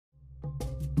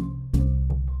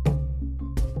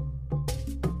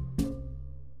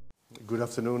Good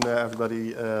afternoon,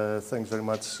 everybody. Thanks very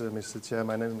much, Mr. Chair.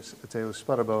 My name is Theo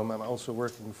Sparreboom. I'm also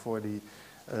working for the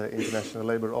International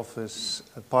Labour Office,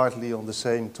 partly on the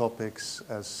same topics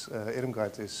as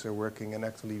Irmgard is working, and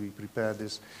actually we prepared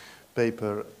this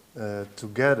paper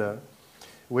together,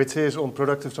 which is on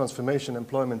productive transformation,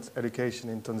 employment, education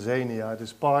in Tanzania. It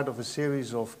is part of a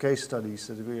series of case studies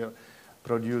that we are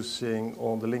producing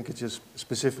on the linkages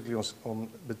specifically on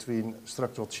between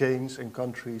structural change in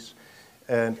countries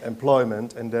and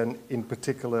employment, and then in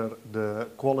particular the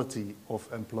quality of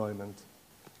employment.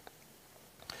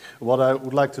 What I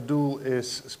would like to do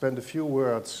is spend a few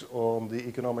words on the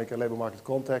economic and labor market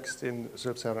context in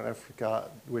sub-Saharan Africa,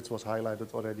 which was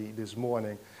highlighted already this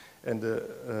morning, and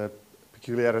the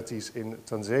peculiarities in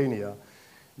Tanzania.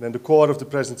 Then the core of the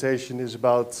presentation is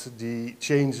about the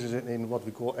changes in what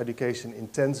we call education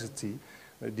intensity,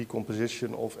 the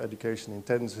decomposition of education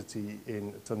intensity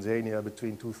in Tanzania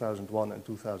between 2001 and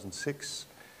 2006.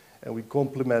 And we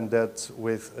complement that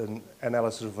with an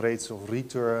analysis of rates of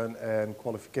return and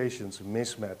qualifications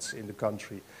mismatch in the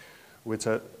country, which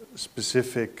are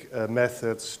specific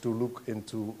methods to look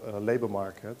into labor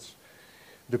markets.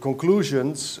 The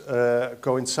conclusions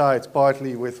coincide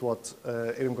partly with what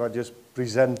Irmgard just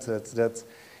presented, that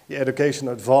the education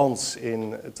advance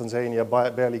in Tanzania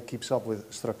barely keeps up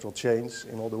with structural change.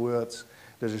 In other words,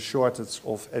 there's a shortage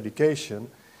of education.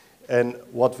 And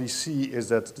what we see is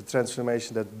that the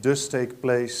transformation that does take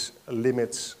place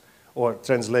limits or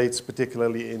translates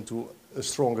particularly into a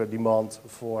stronger demand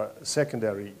for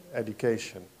secondary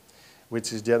education,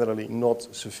 which is generally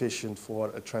not sufficient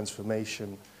for a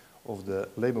transformation of the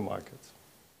labor market.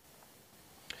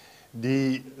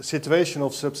 The situation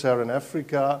of sub-Saharan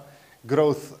Africa,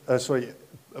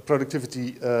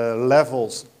 productivity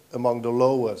levels among the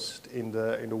lowest in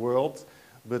the world,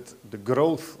 but the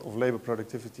growth of labor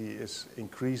productivity is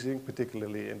increasing,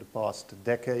 particularly in the past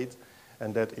decade,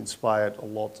 and that inspired a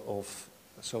lot of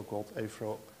so-called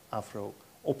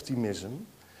Afro-optimism.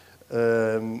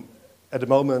 At the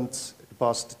moment, the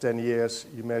past 10 years,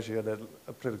 you measure that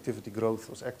productivity growth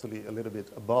was actually a little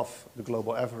bit above the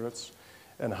global average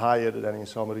and higher than in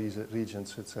some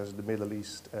regions such as the Middle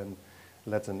East and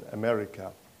Latin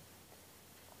America.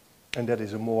 And that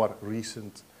is a more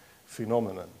recent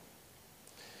phenomenon.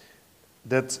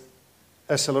 That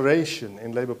acceleration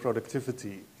in labor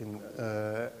productivity,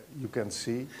 you can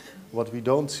see. What we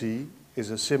don't see is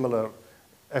a similar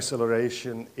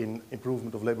acceleration in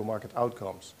improvement of labor market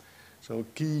outcomes. So a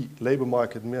key labor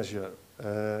market measure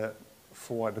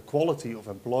for the quality of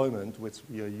employment, which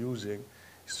we are using,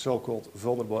 is so-called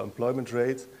vulnerable employment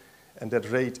rate. And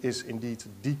that rate is indeed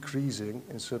decreasing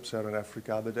in sub-Saharan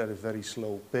Africa, but at a very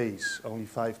slow pace, only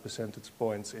 5 percentage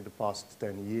points in the past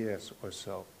 10 years or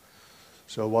so.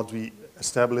 So what we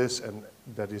establish, and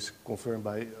that is confirmed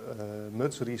by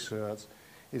much research,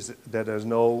 is that there's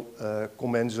no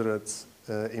commensurate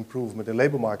improvement in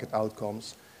labor market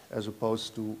outcomes as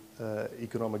opposed to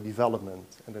economic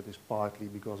development, and that is partly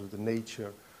because of the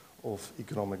nature of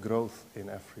economic growth in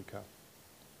Africa.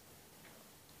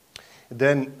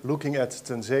 Then looking at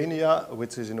Tanzania,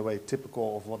 which is in a way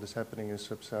typical of what is happening in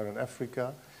sub-Saharan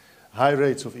Africa, high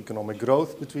rates of economic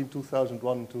growth between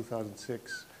 2001 and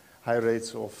 2006, high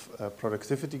rates of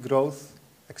productivity growth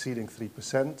exceeding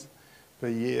 3% per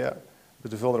year,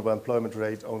 but the vulnerable employment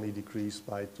rate only decreased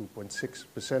by 2.6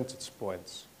 percentage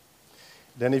points.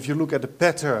 Then if you look at the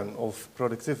pattern of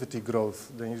productivity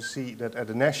growth, then you see that at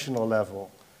the national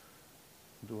level,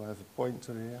 do I have a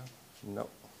pointer here? No.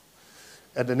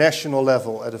 At the national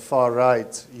level, at the far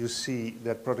right, you see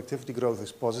that productivity growth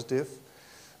is positive,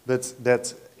 but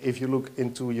that if you look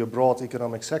into your broad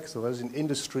economic sector, as in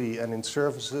industry and in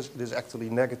services, it is actually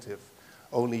negative.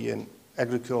 Only in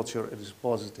agriculture it is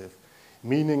positive,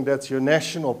 meaning that your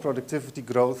national productivity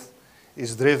growth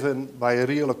is driven by a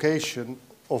reallocation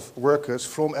of workers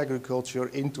from agriculture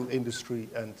into industry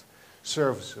and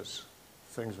services.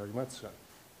 Thanks very much, sir.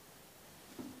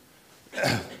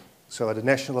 So at the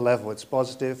national level it's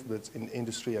positive, but in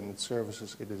industry and in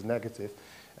services it is negative,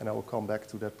 and I will come back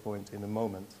to that point in a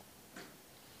moment.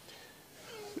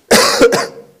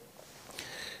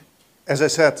 As I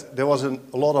said, there was a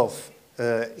lot of,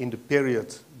 in the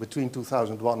period between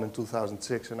 2001 and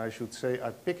 2006, and I should say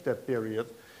I picked that period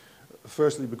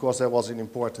firstly because there was an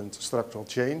important structural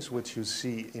change, which you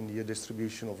see in the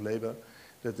distribution of labor.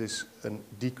 That is a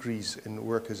decrease in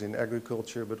workers in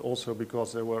agriculture, but also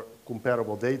because there were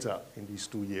comparable data in these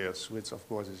 2 years, which of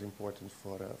course is important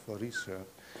for research.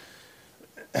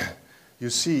 You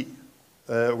see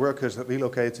workers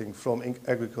relocating from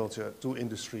agriculture to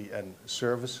industry and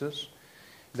services.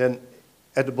 Then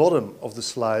At the bottom of the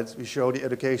slide, we show the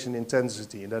education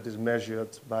intensity, and that is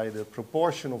measured by the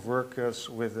proportion of workers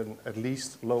with an at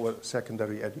least lower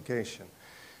secondary education.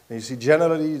 And you see,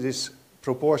 generally, this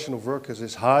proportion of workers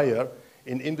is higher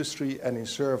in industry and in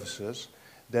services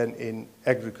than in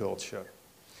agriculture,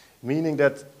 meaning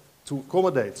that to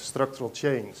accommodate structural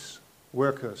change,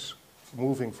 workers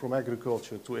moving from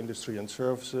agriculture to industry and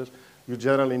services, you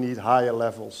generally need higher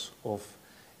levels of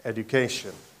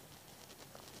education.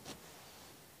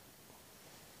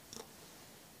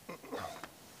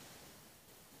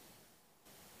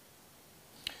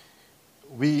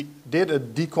 We did a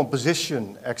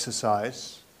decomposition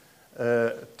exercise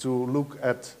to look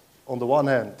at, on the one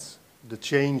hand, the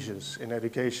changes in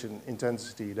education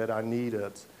intensity that are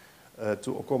needed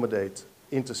to accommodate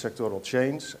intersectoral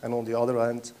change, and on the other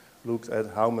hand, looked at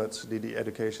how much did the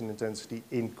education intensity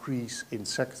increase in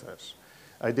sectors.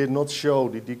 I did not show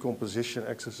the decomposition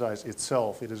exercise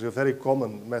itself. It is a very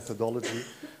common methodology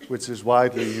which is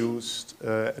widely used,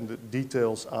 and the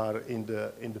details are in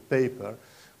the paper,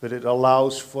 but it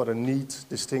allows for a neat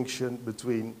distinction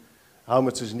between how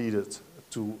much is needed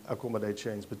to accommodate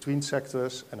change between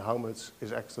sectors and how much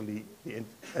is actually the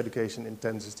education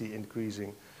intensity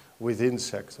increasing within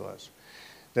sectors.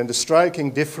 Then the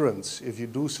striking difference, if you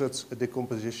do such a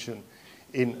decomposition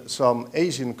in some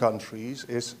Asian countries,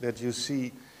 is that you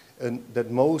see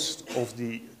that most of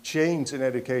the change in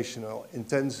educational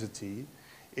intensity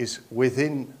is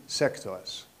within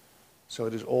sectors. So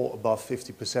it is all above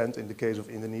 50%. In the case of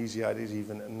Indonesia, it is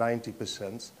even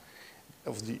 90%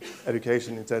 of the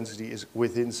education intensity is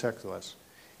within sectors.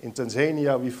 In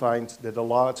Tanzania, we find that a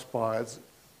large part,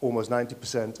 almost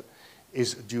 90%,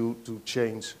 is due to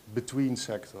change between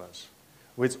sectors,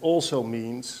 which also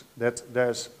means that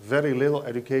there's very little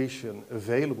education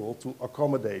available to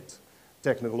accommodate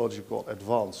technological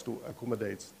advance, to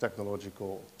accommodate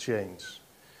technological change.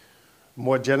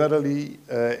 More generally,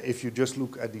 if you just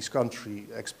look at these country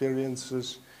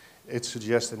experiences, it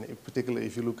suggests, and in particular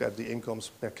if you look at the incomes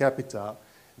per capita,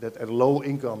 that at low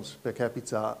incomes per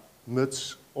capita,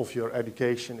 much of your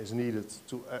education is needed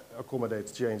to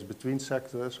accommodate change between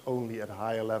sectors. Only at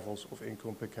higher levels of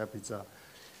income per capita,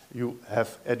 you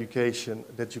have education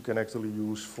that you can actually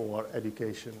use for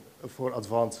education, for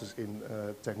advances in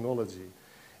technology.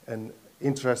 And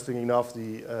interesting enough,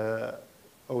 the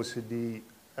OECD,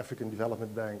 African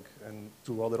Development Bank, and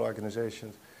two other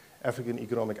organizations, African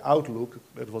Economic Outlook,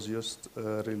 that was just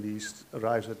released,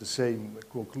 arrives at the same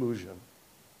conclusion.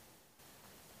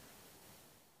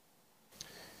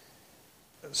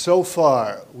 So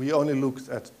far, we only looked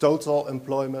at total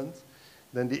employment.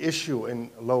 Then the issue in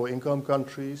low-income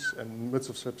countries, and much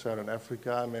of sub-Saharan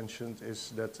Africa I mentioned,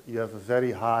 is that you have a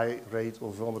very high rate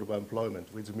of vulnerable employment,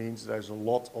 which means there's a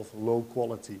lot of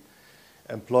low-quality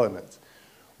employment.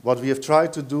 What we have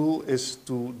tried to do is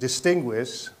to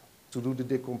distinguish, to do the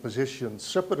decomposition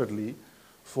separately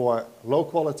for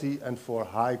low-quality and for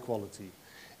high-quality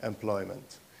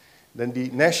employment. Then the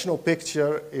national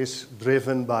picture is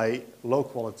driven by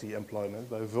low-quality employment,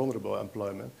 by vulnerable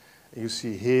employment. You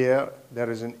see here there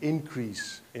is an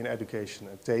increase in education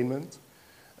attainment,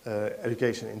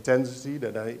 education intensity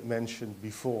that I mentioned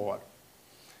before.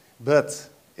 But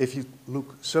if you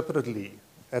look separately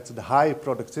at the high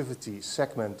productivity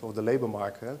segment of the labor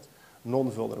market,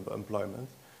 non-vulnerable employment,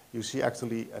 you see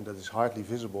actually, and that is hardly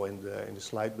visible in the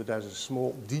slide, but there's a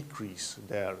small decrease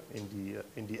there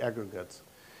in the aggregate.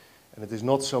 And it is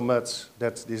not so much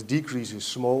that this decrease is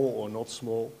small or not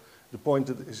small. The point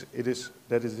is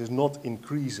that it is not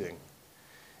increasing.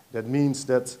 That means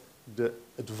that the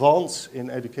advance in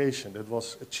education that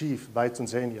was achieved by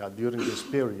Tanzania during this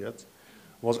period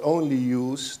was only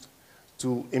used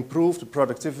to improve the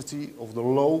productivity of the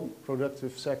low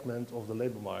productive segment of the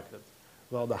labor market,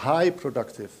 while the high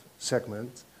productive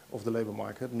segment of the labor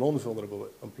market, non-vulnerable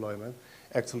employment,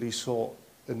 actually saw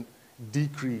a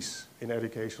decrease in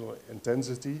educational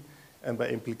intensity and by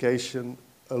implication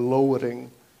a lowering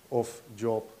of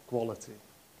job quality.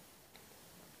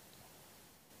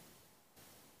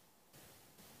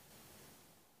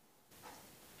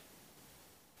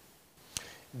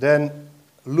 Then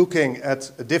looking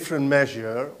at a different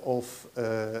measure of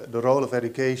the role of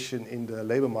education in the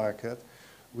labor market,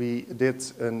 we did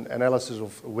an analysis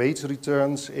of wage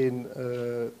returns in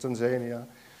Tanzania.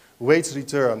 Wage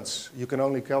returns, you can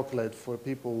only calculate for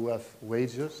people who have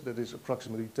wages. That is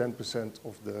approximately 10%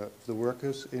 of the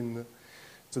workers in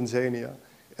Tanzania.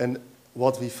 And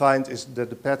what we find is that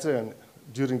the pattern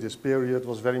during this period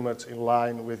was very much in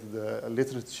line with the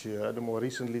literature, the more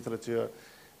recent literature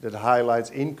that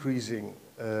highlights increasing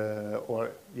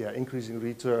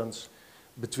returns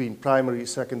between primary,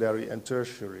 secondary, and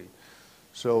tertiary.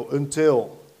 So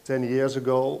until 10 years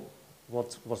ago,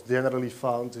 what was generally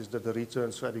found is that the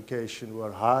returns to education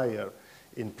were higher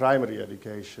in primary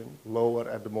education, lower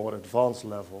at the more advanced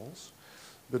levels.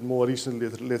 But more recent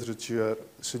literature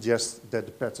suggests that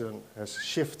the pattern has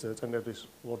shifted, and that is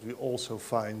what we also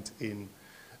find in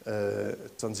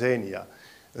Tanzania.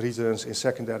 Returns in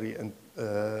secondary and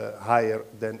higher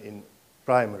than in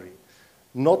primary.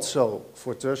 Not so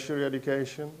for tertiary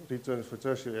education. Returns for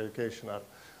tertiary education are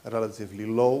relatively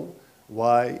low.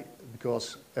 Why?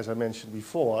 Because, as I mentioned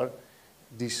before,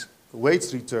 these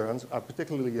wage returns are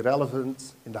particularly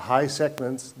relevant in the high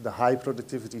segment, the high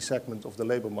productivity segment of the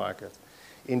labor market.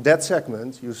 In that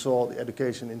segment, you saw the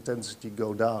education intensity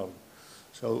go down.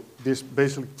 So this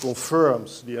basically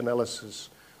confirms the analysis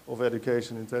of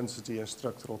education intensity and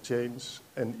structural change,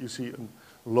 and you see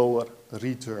a lower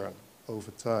return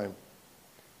over time.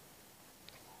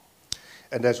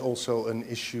 And there's also an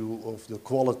issue of the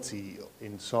quality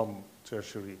in some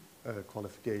tertiary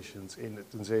qualifications in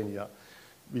Tanzania.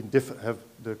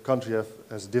 The country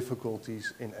has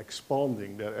difficulties in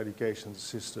expanding their education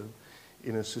system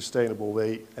in a sustainable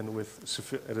way and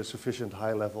at a sufficient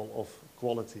high level of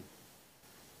quality.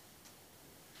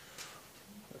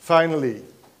 Finally,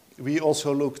 we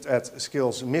also looked at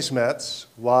skills mismatch.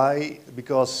 Why?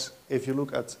 Because if you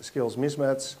look at skills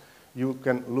mismatch, you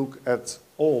can look at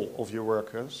all of your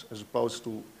workers as opposed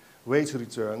to wage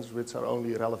returns, which are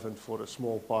only relevant for a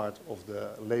small part of the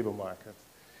labor market.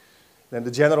 Then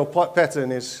the general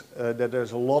pattern is that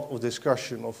there's a lot of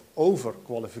discussion of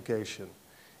overqualification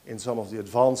in some of the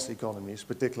advanced economies,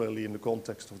 particularly in the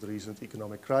context of the recent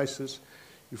economic crisis.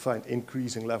 You find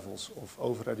increasing levels of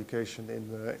overeducation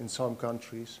in some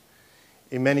countries.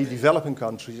 In many developing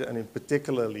countries, and in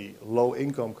particularly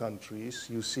low-income countries,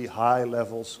 you see high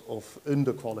levels of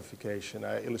underqualification.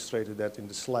 I illustrated that in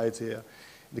the slide here.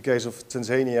 In the case of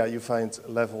Tanzania, you find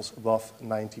levels above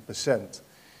 90%.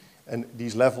 And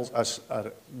these levels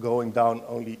are going down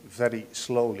only very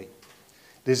slowly.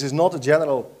 This is not a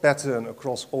general pattern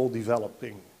across all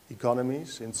developing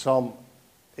economies. In some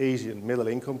Asian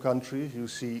middle-income countries, you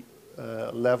see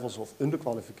levels of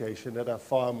underqualification that are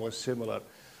far more similar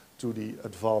to the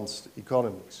advanced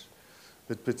economies.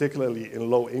 But particularly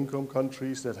in low-income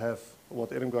countries that have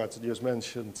what Irmgard just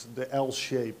mentioned, the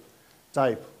L-shaped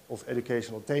type of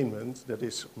educational attainment that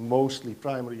is mostly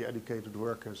primary educated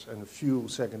workers and a few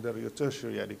secondary or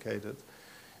tertiary educated,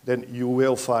 then you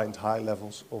will find high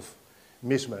levels of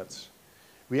mismatch.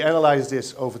 We analyze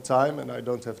this over time, and I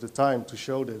don't have the time to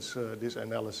show this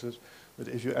analysis, but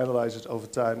if you analyze it over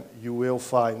time, you will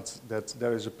find that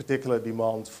there is a particular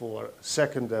demand for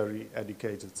secondary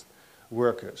educated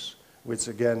workers, which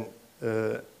again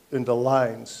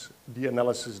underlines the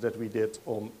analysis that we did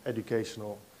on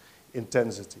educational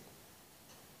intensity.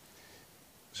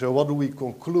 So what do we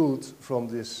conclude from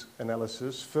this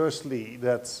analysis? Firstly,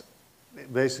 that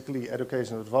basically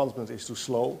educational advancement is too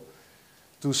slow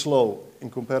in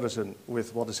comparison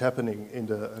with what is happening in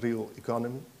the real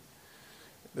economy.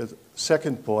 The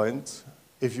second point,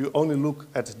 if you only look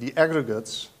at the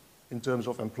aggregates in terms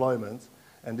of employment,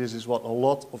 and this is what a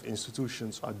lot of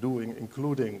institutions are doing,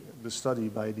 including the study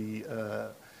by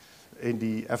in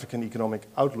the African Economic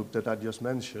Outlook that I just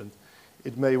mentioned,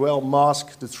 it may well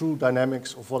mask the true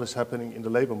dynamics of what is happening in the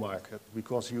labor market,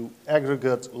 because you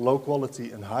aggregate low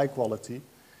quality and high quality,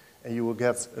 and you will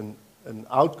get an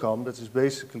outcome that is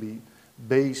basically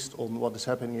based on what is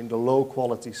happening in the low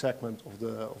quality segment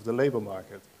of the labor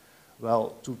market.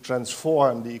 Well, to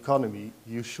transform the economy,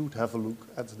 you should have a look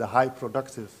at the high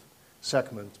productive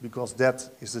segment, because that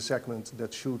is the segment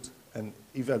that should and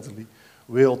eventually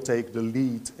will take the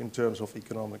lead in terms of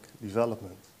economic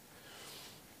development.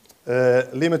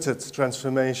 Limited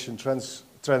transformation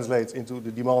translates into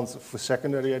the demand for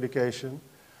secondary education.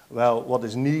 Well, what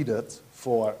is needed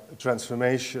for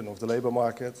transformation of the labor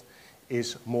market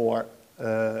is more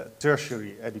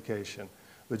tertiary education.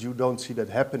 But you don't see that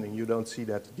happening, you don't see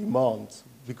that demand,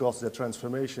 because the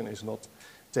transformation is not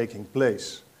taking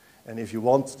place. And if you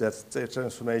want that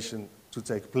transformation to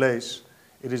take place,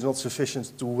 it is not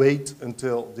sufficient to wait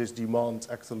until this demand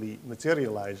actually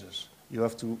materializes. You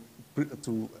have to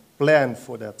plan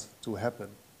for that to happen.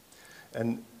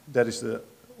 And that is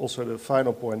also the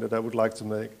final point that I would like to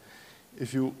make.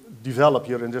 If you develop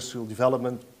your industrial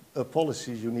development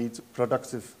policies, you need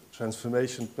productive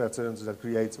transformation patterns that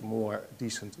create more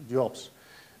decent jobs.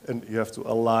 And you have to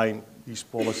align these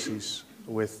policies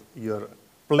with your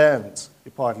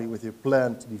partly with your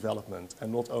planned development,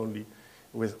 and not only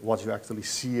with what you're actually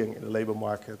seeing in the labor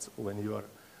market when you are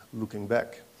looking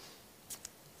back.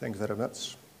 Thanks very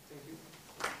much.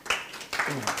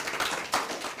 Thank you.